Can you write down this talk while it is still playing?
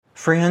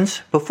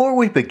Friends, before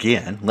we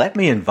begin, let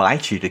me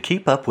invite you to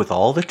keep up with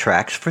all the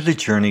Tracks for the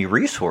Journey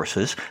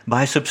resources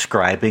by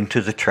subscribing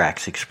to the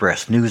Tracks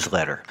Express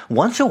newsletter.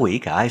 Once a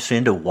week, I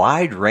send a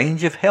wide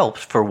range of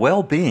helps for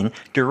well-being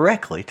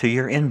directly to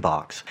your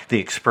inbox. The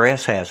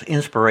Express has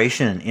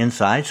inspiration and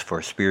insights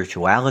for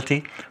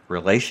spirituality,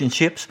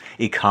 relationships,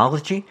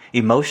 ecology,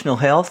 emotional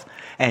health,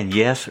 and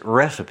yes,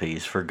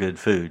 recipes for good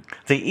food.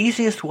 The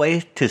easiest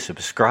way to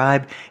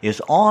subscribe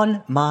is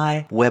on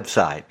my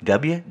website,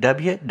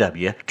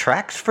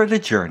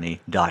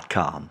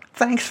 www.tracksforthejourney.com.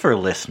 Thanks for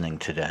listening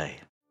today.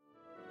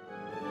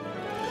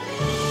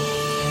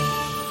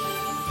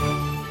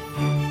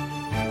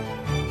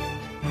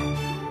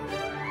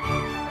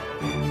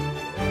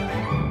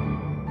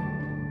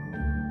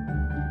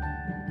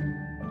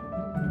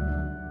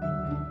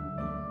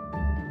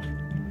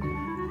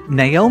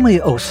 Naomi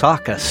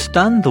Osaka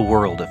stunned the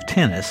world of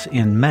tennis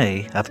in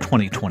May of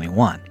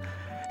 2021.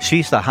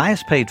 She's the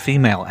highest-paid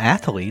female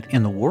athlete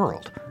in the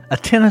world, a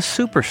tennis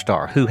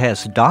superstar who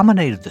has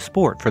dominated the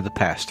sport for the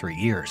past 3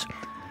 years.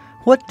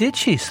 What did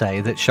she say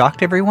that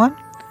shocked everyone?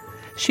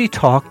 She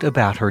talked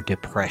about her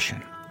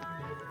depression.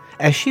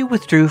 As she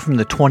withdrew from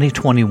the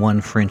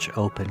 2021 French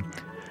Open,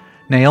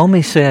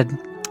 Naomi said,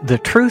 "The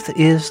truth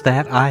is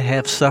that I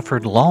have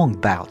suffered long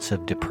bouts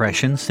of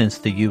depression since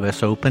the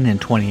U.S. Open in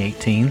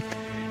 2018,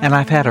 and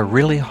I've had a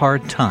really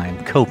hard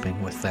time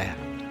coping with that."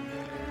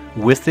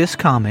 With this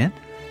comment,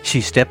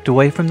 she stepped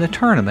away from the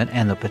tournament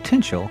and the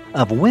potential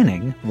of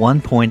winning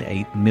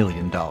 $1.8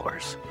 million.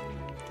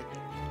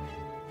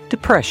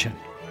 Depression.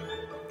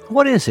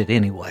 What is it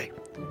anyway?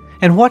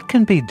 And what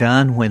can be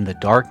done when the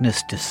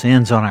darkness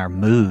descends on our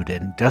mood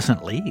and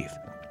doesn't leave?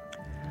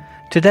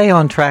 Today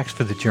on Tracks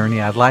for the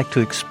Journey, I'd like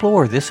to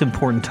explore this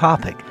important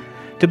topic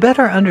to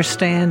better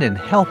understand and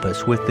help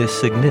us with this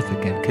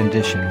significant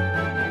condition.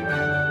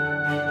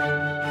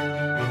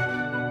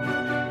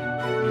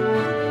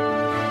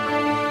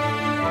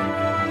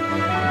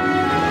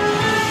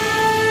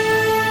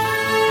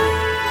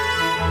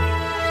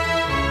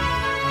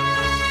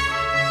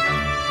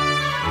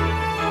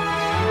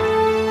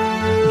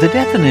 The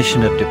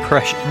definition of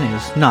depression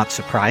is not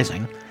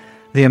surprising.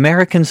 The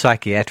American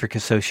Psychiatric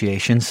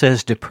Association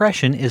says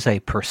depression is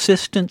a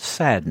persistent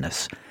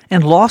sadness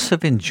and loss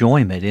of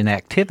enjoyment in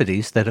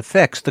activities that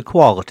affects the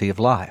quality of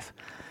life.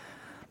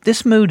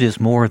 This mood is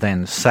more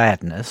than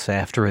sadness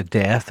after a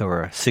death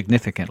or a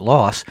significant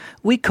loss.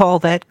 We call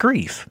that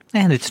grief,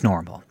 and it's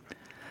normal.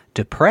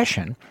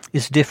 Depression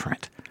is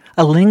different,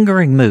 a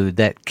lingering mood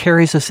that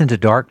carries us into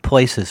dark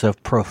places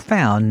of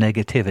profound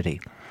negativity.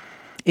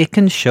 It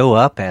can show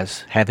up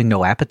as having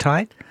no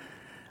appetite,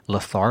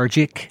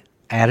 lethargic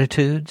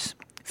attitudes,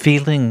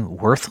 feeling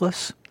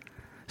worthless,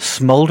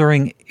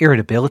 smoldering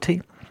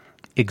irritability,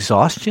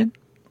 exhaustion,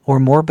 or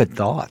morbid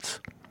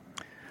thoughts.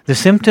 The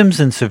symptoms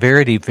and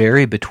severity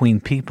vary between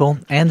people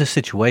and the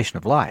situation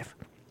of life.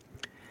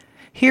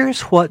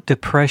 Here's what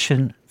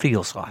depression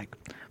feels like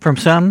from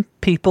some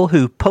people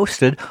who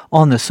posted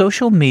on the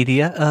social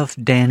media of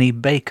Danny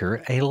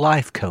Baker, a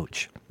life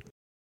coach.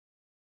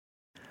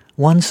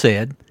 One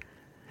said,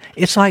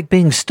 "It's like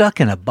being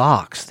stuck in a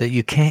box that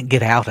you can't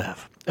get out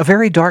of. A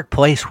very dark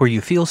place where you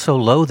feel so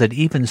low that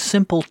even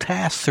simple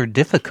tasks are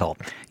difficult.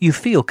 You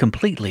feel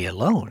completely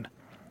alone."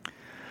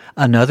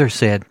 Another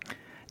said,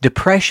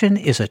 "Depression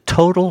is a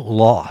total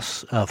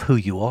loss of who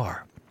you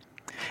are."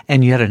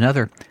 And yet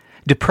another,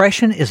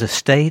 "Depression is a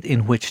state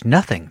in which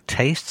nothing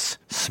tastes,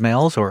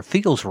 smells, or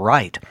feels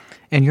right,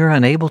 and you're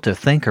unable to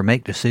think or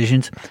make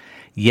decisions,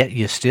 yet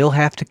you still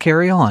have to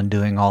carry on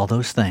doing all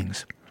those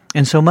things.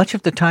 And so much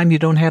of the time you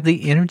don't have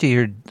the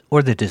energy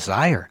or the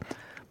desire,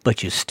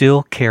 but you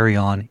still carry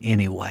on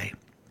anyway."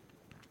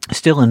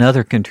 Still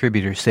another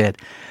contributor said,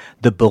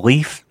 "The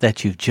belief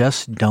that you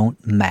just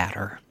don't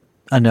matter."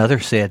 Another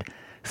said,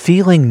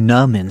 "Feeling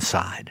numb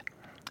inside.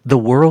 The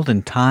world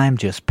and time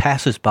just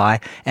passes by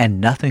and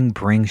nothing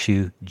brings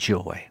you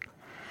joy."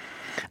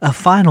 A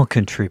final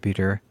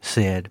contributor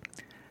said,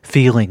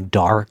 "Feeling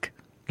dark,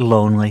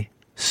 lonely,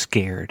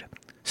 scared.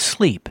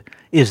 Sleep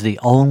is the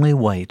only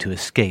way to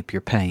escape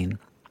your pain."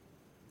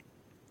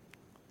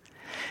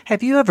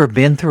 Have you ever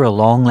been through a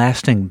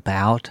long-lasting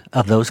bout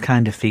of those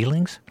kind of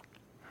feelings?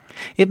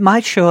 It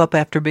might show up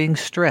after being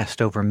stressed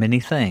over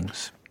many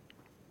things,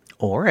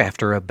 or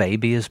after a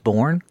baby is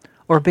born,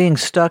 or being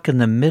stuck in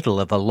the middle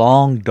of a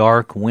long,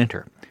 dark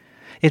winter.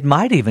 It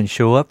might even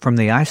show up from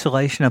the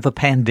isolation of a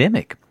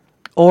pandemic,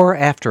 or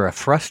after a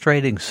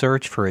frustrating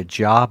search for a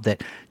job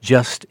that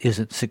just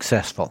isn't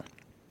successful.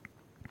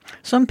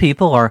 Some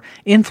people are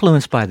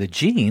influenced by the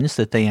genes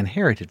that they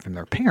inherited from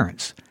their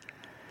parents.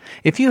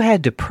 If you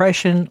had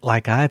depression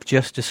like I've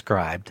just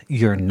described,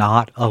 you're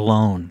not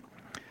alone.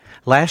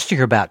 Last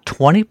year, about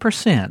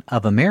 20%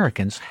 of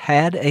Americans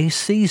had a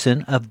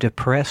season of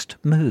depressed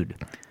mood.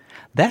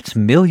 That's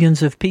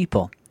millions of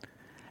people,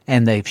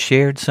 and they've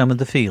shared some of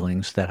the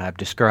feelings that I've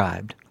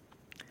described.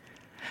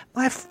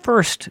 My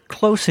first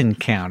close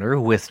encounter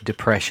with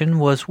depression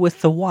was with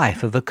the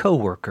wife of a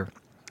coworker.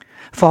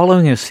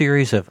 Following a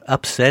series of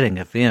upsetting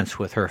events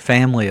with her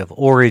family of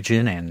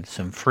origin and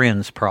some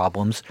friends'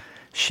 problems,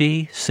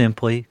 she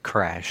simply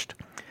crashed.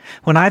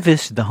 When I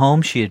visited the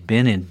home, she had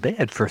been in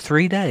bed for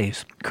 3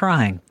 days,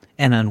 crying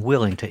and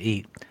unwilling to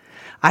eat.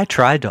 I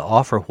tried to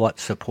offer what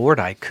support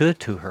I could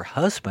to her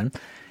husband,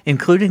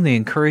 including the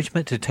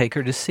encouragement to take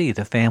her to see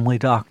the family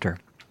doctor.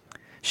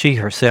 She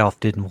herself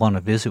didn't want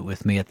to visit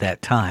with me at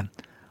that time,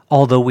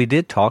 although we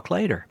did talk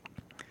later.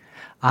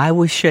 I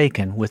was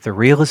shaken with the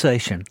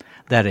realization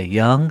that a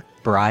young,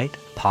 bright,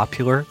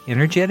 popular,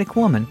 energetic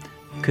woman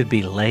could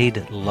be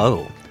laid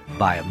low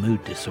by a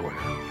mood disorder.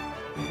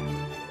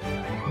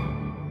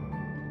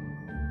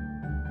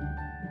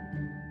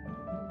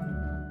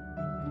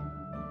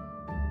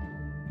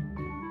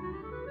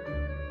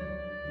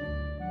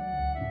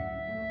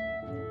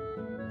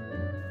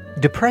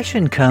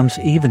 Depression comes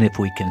even if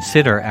we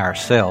consider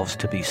ourselves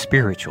to be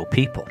spiritual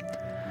people.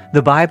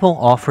 The Bible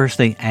offers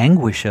the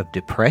anguish of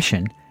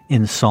depression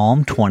in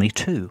Psalm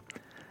 22.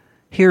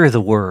 Here are the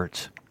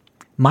words,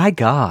 "My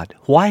God,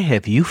 why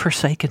have you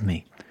forsaken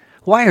me?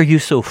 Why are you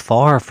so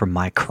far from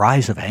my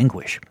cries of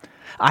anguish?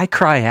 I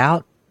cry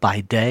out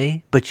by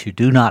day, but you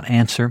do not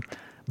answer,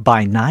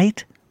 by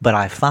night, but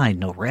I find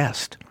no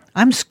rest.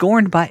 I'm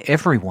scorned by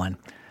everyone.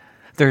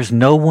 There's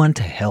no one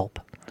to help.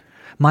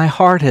 My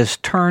heart has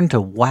turned to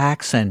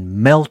wax and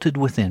melted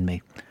within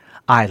me.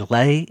 I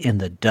lay in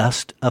the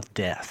dust of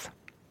death."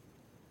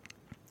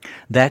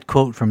 That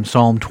quote from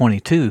Psalm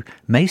 22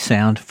 may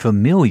sound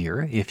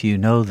familiar if you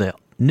know the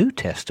New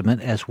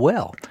Testament as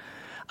well.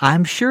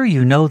 I'm sure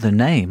you know the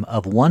name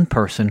of one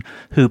person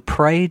who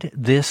prayed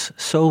this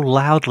so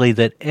loudly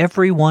that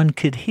everyone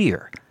could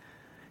hear.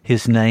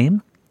 His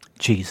name,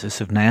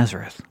 Jesus of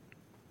Nazareth.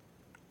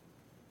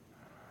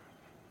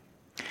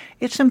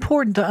 It's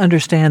important to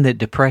understand that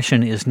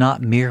depression is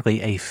not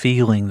merely a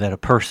feeling that a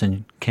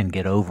person can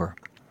get over.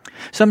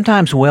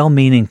 Sometimes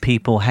well-meaning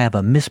people have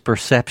a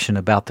misperception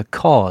about the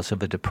cause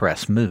of a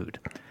depressed mood.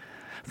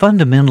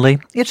 Fundamentally,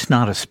 it's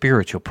not a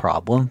spiritual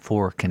problem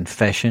for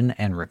confession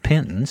and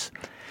repentance.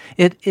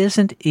 It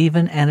isn't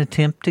even an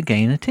attempt to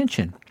gain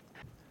attention.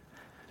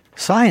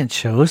 Science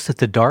shows that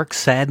the dark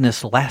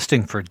sadness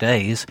lasting for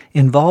days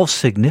involves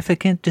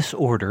significant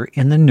disorder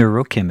in the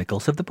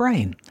neurochemicals of the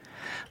brain.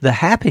 The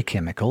happy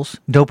chemicals,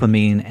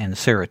 dopamine and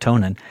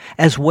serotonin,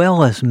 as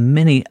well as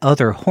many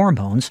other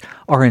hormones,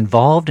 are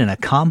involved in a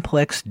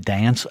complex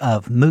dance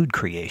of mood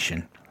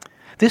creation.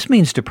 This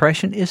means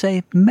depression is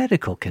a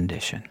medical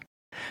condition.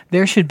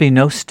 There should be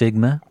no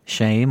stigma,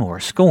 shame, or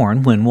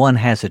scorn when one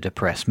has a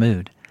depressed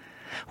mood.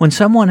 When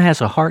someone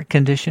has a heart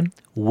condition,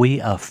 we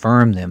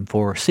affirm them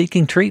for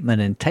seeking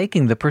treatment and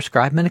taking the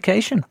prescribed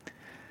medication.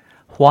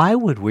 Why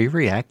would we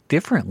react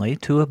differently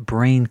to a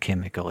brain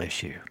chemical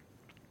issue?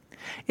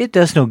 It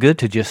does no good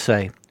to just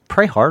say,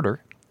 "Pray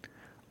harder,"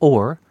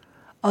 or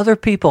 "Other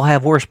people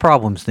have worse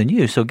problems than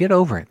you, so get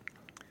over it."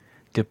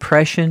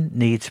 Depression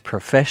needs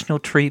professional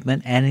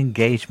treatment and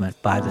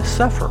engagement by the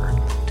sufferer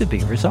to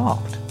be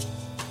resolved.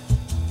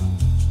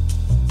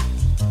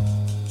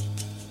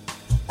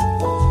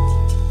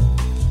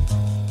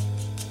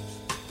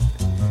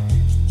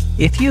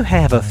 If you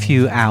have a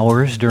few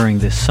hours during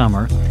this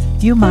summer,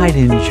 you might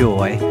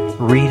enjoy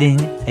reading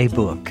a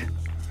book.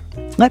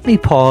 Let me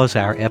pause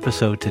our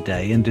episode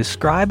today and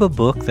describe a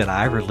book that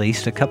I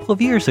released a couple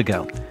of years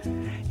ago.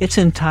 It's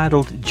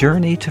entitled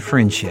Journey to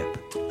Friendship,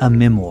 a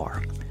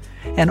memoir.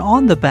 And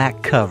on the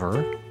back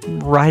cover,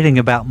 writing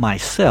about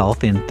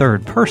myself in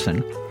third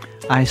person,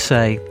 I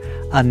say,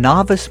 a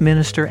novice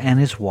minister and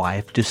his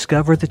wife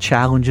discover the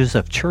challenges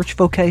of church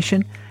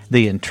vocation,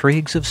 the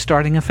intrigues of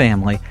starting a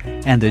family,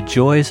 and the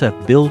joys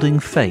of building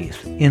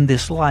faith in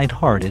this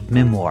light-hearted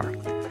memoir.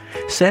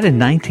 Set in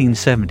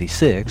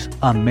 1976,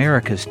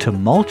 America's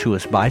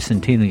tumultuous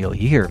bicentennial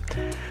year,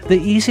 the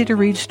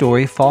easy-to-read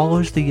story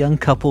follows the young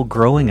couple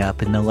growing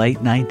up in the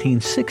late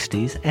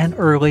 1960s and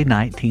early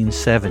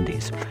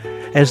 1970s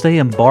as they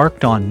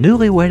embarked on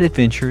newlywed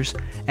adventures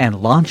and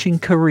launching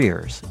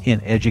careers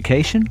in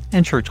education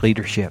and church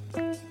leadership.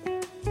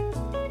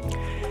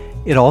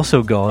 It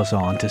also goes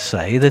on to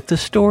say that the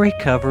story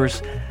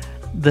covers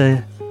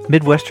the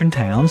Midwestern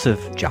towns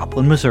of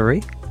Joplin,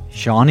 Missouri,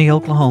 Shawnee,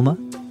 Oklahoma,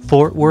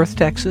 Fort Worth,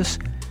 Texas,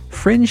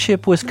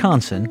 Friendship,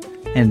 Wisconsin,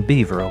 and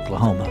Beaver,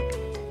 Oklahoma.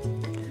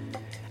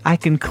 I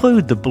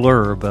conclude the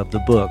blurb of the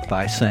book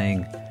by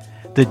saying,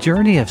 the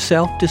journey of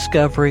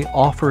self-discovery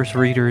offers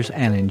readers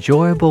an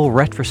enjoyable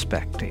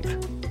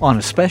retrospective on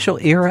a special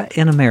era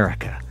in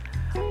America,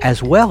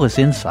 as well as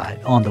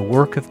insight on the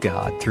work of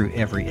God through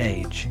every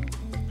age.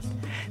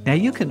 Now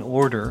you can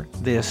order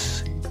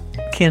this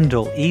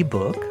Kindle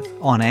ebook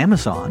on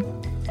Amazon,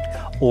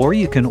 or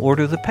you can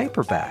order the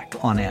paperback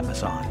on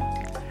Amazon.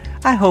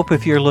 I hope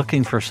if you're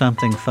looking for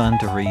something fun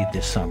to read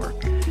this summer,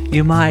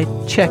 you might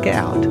check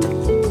out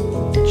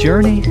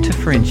Journey to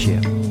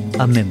Friendship,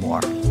 a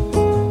memoir.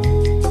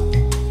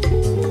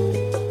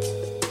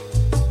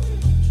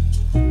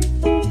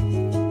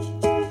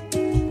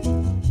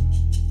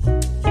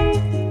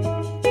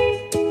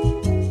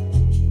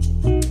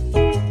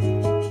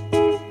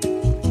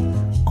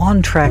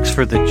 On Tracks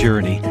for the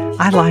Journey,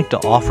 I like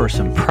to offer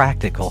some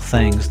practical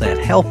things that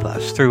help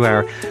us through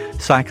our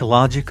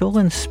psychological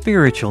and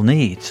spiritual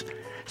needs.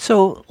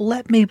 So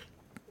let me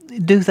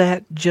do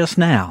that just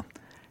now.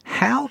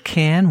 How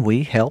can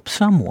we help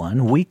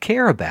someone we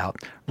care about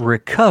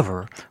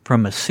recover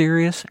from a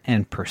serious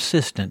and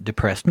persistent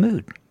depressed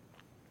mood?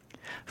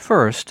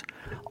 First,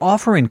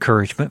 offer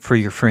encouragement for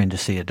your friend to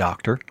see a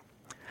doctor.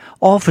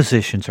 All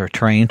physicians are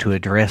trained to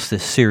address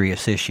this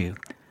serious issue,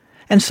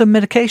 and some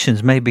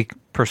medications may be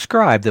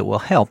prescribed that will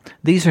help.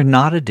 These are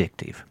not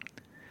addictive.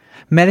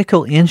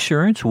 Medical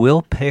insurance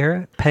will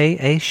pay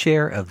a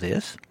share of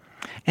this,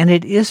 and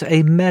it is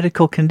a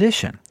medical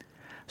condition.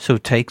 So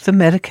take the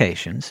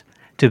medications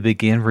to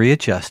begin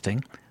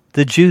readjusting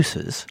the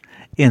juices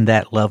in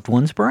that loved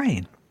one's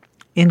brain.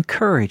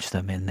 Encourage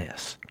them in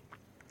this.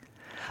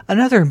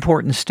 Another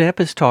important step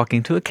is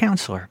talking to a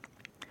counselor.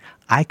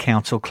 I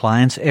counsel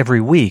clients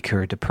every week who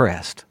are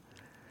depressed.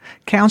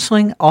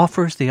 Counseling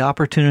offers the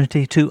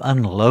opportunity to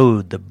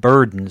unload the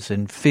burdens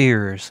and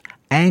fears,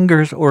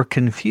 angers, or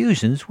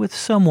confusions with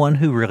someone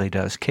who really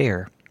does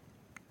care.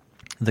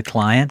 The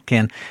client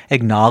can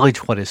acknowledge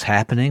what is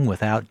happening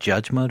without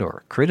judgment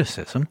or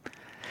criticism.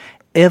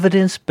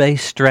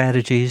 Evidence-based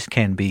strategies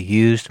can be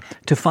used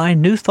to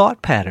find new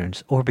thought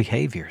patterns or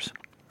behaviors.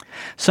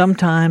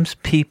 Sometimes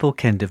people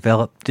can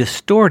develop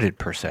distorted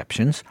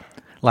perceptions,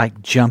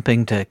 like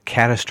jumping to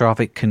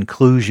catastrophic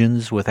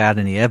conclusions without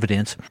any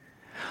evidence.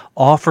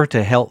 Offer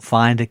to help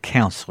find a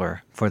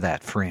counselor for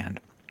that friend.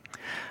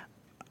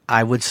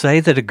 I would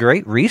say that a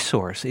great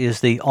resource is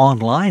the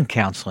online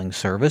counseling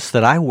service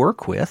that I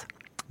work with,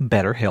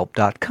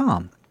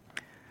 BetterHelp.com.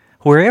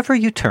 Wherever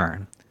you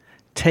turn,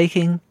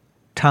 taking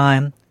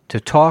time to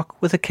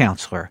talk with a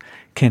counselor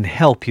can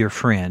help your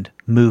friend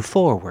move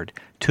forward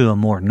to a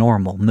more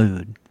normal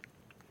mood.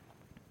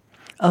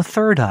 A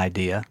third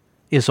idea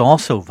is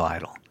also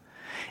vital.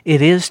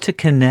 It is to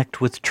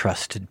connect with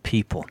trusted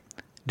people.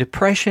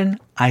 Depression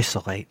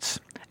isolates,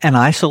 and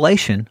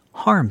isolation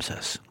harms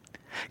us.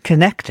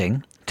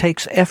 Connecting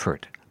takes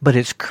effort, but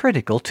it's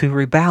critical to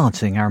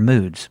rebalancing our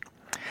moods.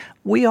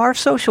 We are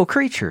social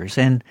creatures,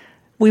 and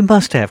we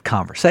must have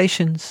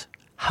conversations,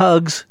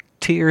 hugs,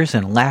 tears,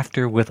 and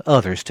laughter with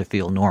others to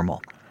feel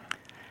normal.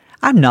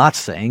 I'm not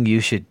saying you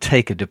should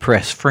take a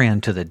depressed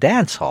friend to the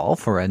dance hall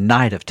for a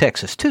night of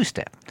Texas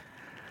two-step,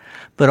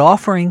 but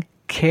offering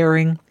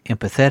caring,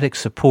 empathetic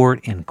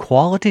support in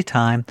quality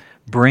time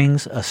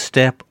brings a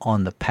step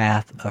on the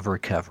path of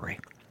recovery.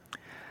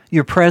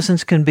 Your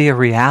presence can be a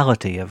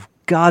reality of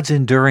God's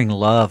enduring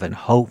love and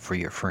hope for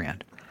your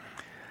friend.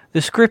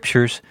 The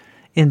scriptures,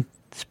 in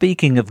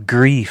speaking of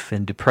grief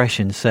and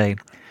depression, say,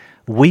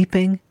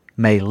 "Weeping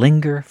may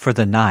linger for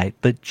the night,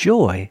 but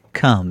joy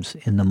comes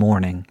in the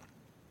morning."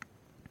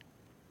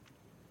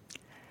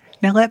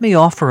 Now let me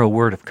offer a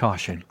word of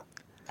caution.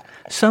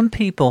 Some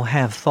people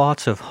have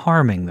thoughts of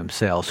harming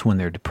themselves when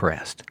they're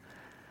depressed.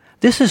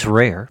 This is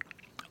rare.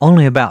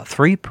 Only about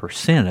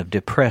 3% of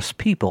depressed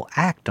people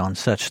act on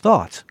such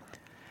thoughts.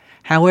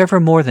 However,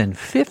 more than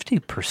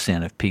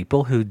 50% of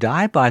people who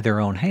die by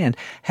their own hand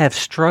have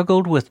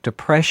struggled with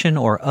depression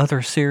or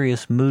other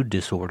serious mood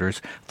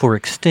disorders for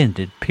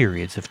extended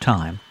periods of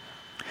time.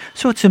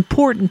 So it's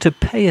important to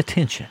pay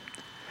attention.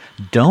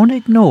 Don't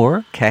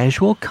ignore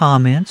casual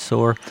comments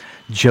or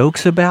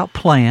jokes about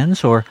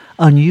plans or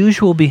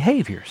unusual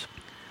behaviors.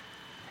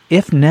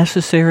 If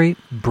necessary,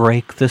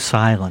 break the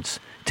silence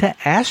to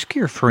ask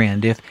your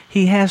friend if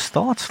he has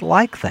thoughts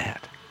like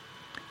that.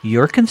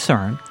 Your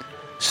concern,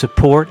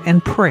 support,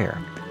 and prayer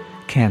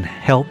can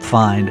help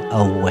find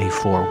a way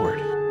forward.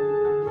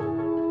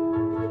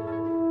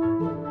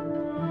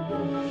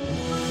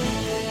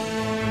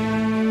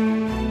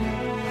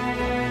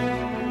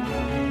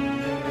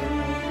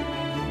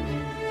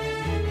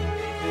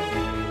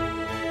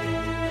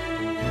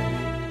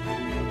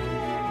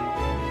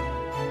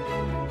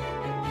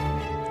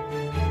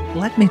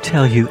 Let me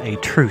tell you a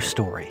true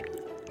story.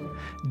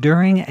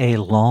 During a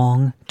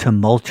long,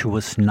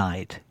 tumultuous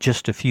night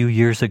just a few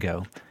years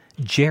ago,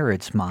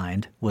 Jared's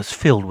mind was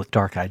filled with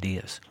dark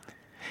ideas.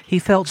 He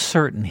felt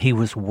certain he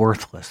was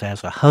worthless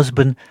as a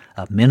husband,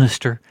 a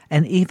minister,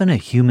 and even a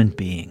human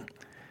being.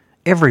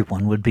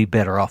 Everyone would be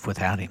better off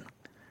without him.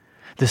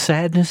 The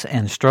sadness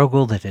and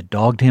struggle that had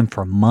dogged him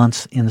for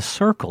months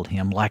encircled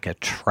him like a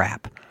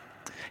trap.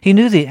 He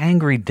knew the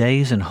angry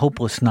days and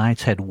hopeless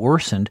nights had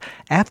worsened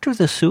after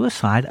the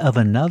suicide of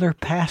another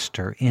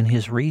pastor in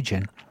his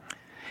region.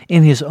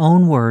 In his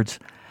own words,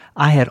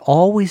 "I had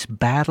always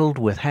battled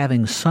with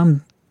having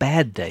some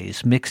bad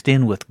days mixed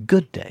in with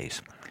good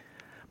days,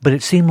 but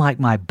it seemed like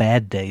my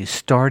bad days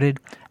started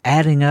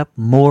adding up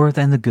more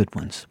than the good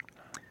ones."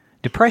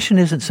 Depression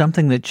isn't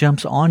something that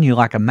jumps on you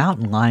like a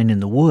mountain lion in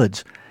the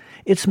woods.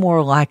 It's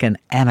more like an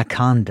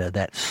anaconda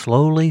that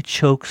slowly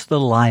chokes the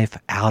life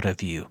out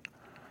of you.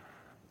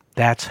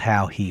 That's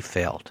how he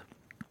felt.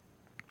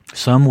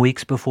 Some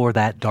weeks before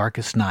that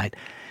darkest night,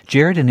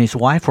 Jared and his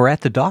wife were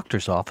at the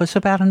doctor's office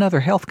about another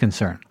health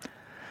concern.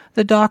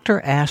 The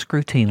doctor asked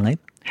routinely,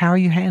 "How are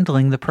you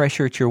handling the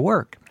pressure at your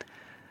work?"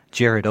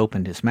 Jared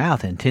opened his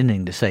mouth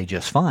intending to say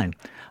just fine,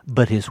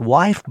 but his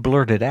wife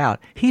blurted out,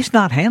 "He's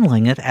not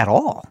handling it at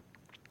all."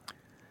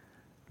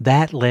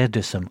 That led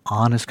to some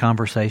honest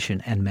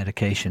conversation and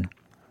medication.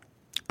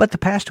 But the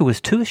pastor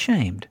was too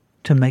ashamed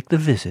to make the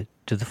visit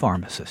to the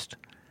pharmacist.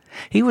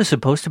 He was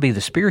supposed to be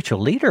the spiritual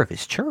leader of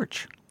his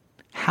church.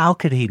 How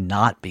could he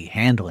not be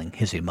handling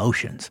his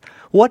emotions?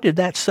 What did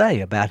that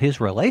say about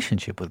his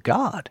relationship with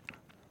God?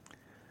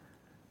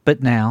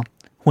 But now,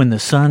 when the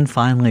sun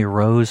finally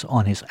rose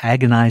on his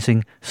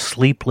agonizing,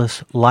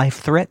 sleepless,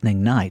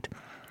 life-threatening night,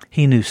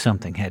 he knew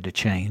something had to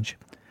change.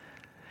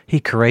 He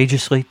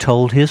courageously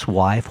told his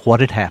wife what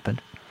had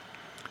happened.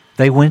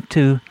 They went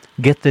to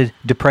get the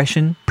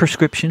depression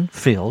prescription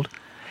filled,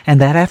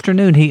 and that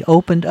afternoon he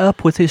opened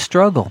up with his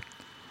struggle,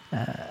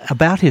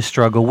 about his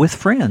struggle with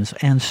friends,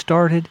 and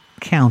started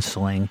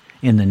counseling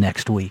in the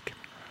next week.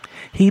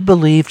 He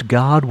believed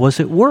God was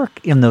at work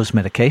in those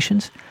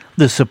medications,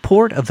 the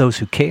support of those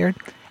who cared,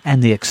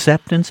 and the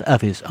acceptance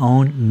of his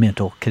own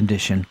mental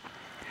condition.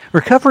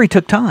 Recovery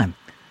took time,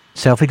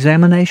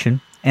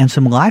 self-examination, and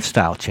some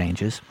lifestyle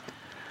changes.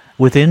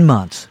 Within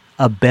months,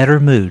 a better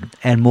mood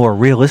and more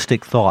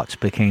realistic thoughts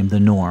became the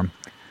norm.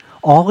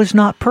 All is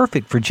not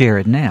perfect for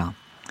Jared now,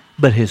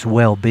 but his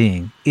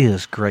well-being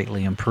is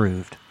greatly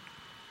improved.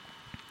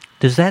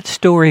 Does that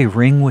story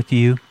ring with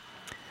you?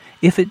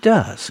 If it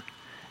does,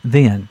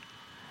 then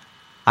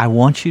I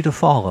want you to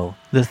follow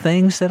the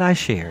things that I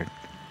shared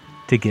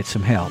to get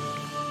some help.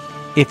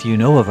 If you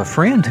know of a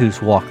friend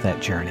who's walked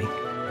that journey,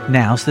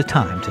 now's the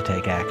time to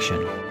take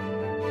action.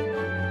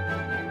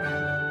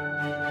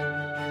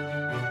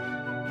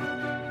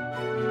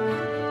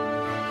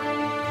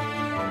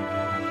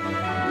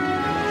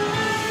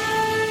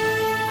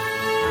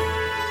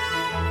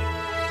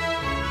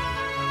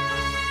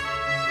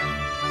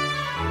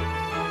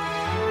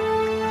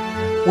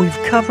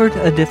 We've covered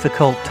a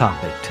difficult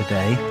topic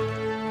today.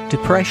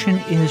 Depression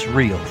is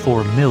real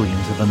for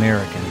millions of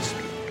Americans.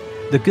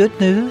 The good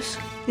news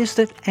is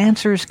that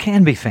answers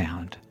can be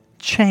found.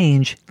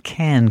 Change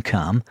can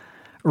come.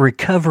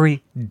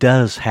 Recovery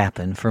does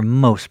happen for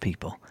most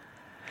people.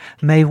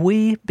 May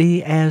we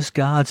be as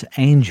God's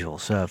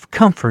angels of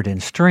comfort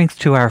and strength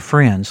to our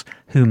friends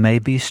who may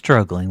be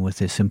struggling with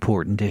this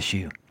important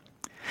issue.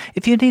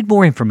 If you need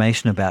more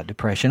information about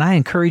depression, I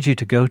encourage you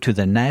to go to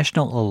the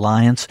National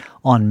Alliance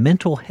on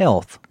Mental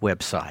Health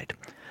website,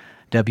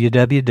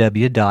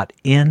 www.nami.org.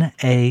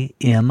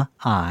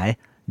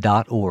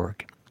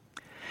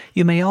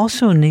 You may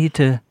also need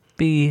to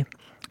be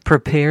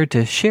prepared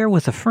to share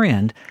with a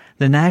friend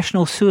the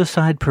National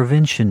Suicide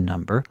Prevention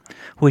number,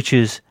 which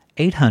is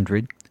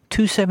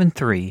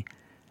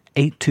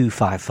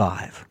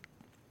 800-273-8255.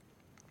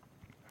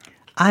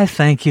 I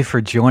thank you for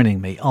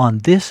joining me on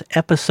this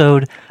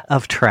episode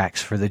of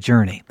Tracks for the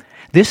Journey.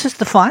 This is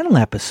the final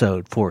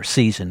episode for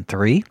Season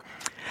 3.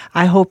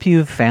 I hope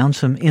you've found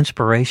some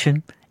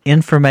inspiration,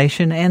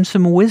 information, and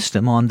some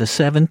wisdom on the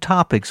 7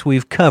 topics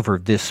we've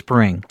covered this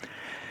spring.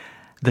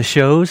 The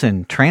shows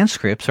and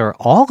transcripts are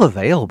all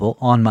available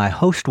on my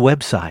host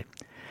website.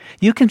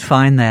 You can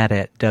find that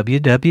at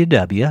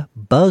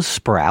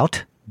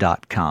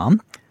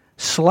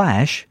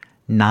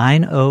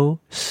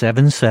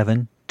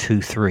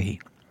www.buzzsprout.com/907723.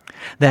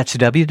 That's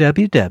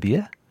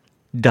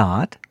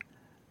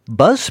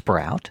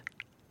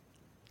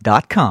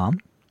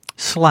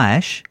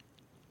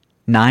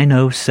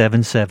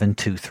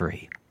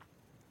www.buzzsprout.com/907723.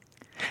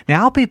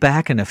 Now, I'll be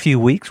back in a few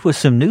weeks with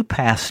some new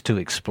paths to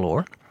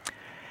explore,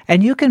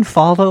 and you can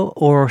follow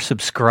or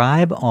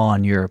subscribe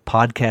on your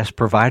podcast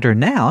provider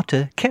now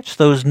to catch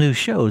those new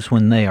shows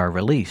when they are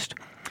released.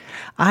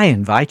 I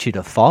invite you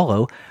to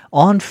follow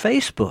on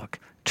Facebook,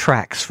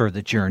 Tracks for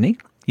the Journey.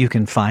 You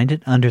can find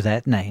it under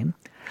that name.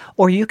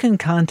 Or you can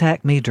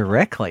contact me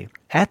directly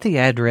at the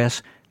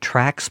address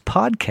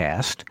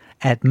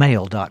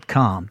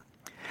trackspodcast@mail.com.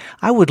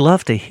 I would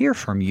love to hear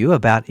from you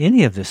about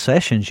any of the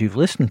sessions you've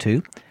listened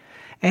to,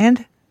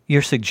 and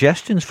your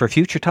suggestions for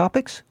future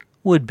topics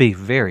would be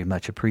very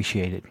much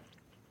appreciated.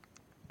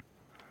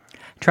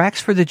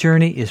 Tracks for the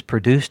Journey is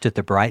produced at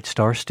the Bright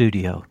Star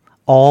Studio,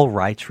 all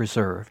rights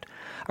reserved.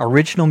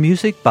 Original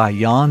music by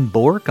Jan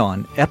Bork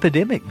on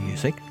Epidemic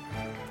Music.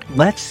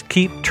 Let's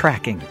keep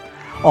tracking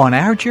on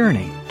our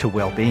journey to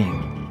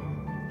well-being.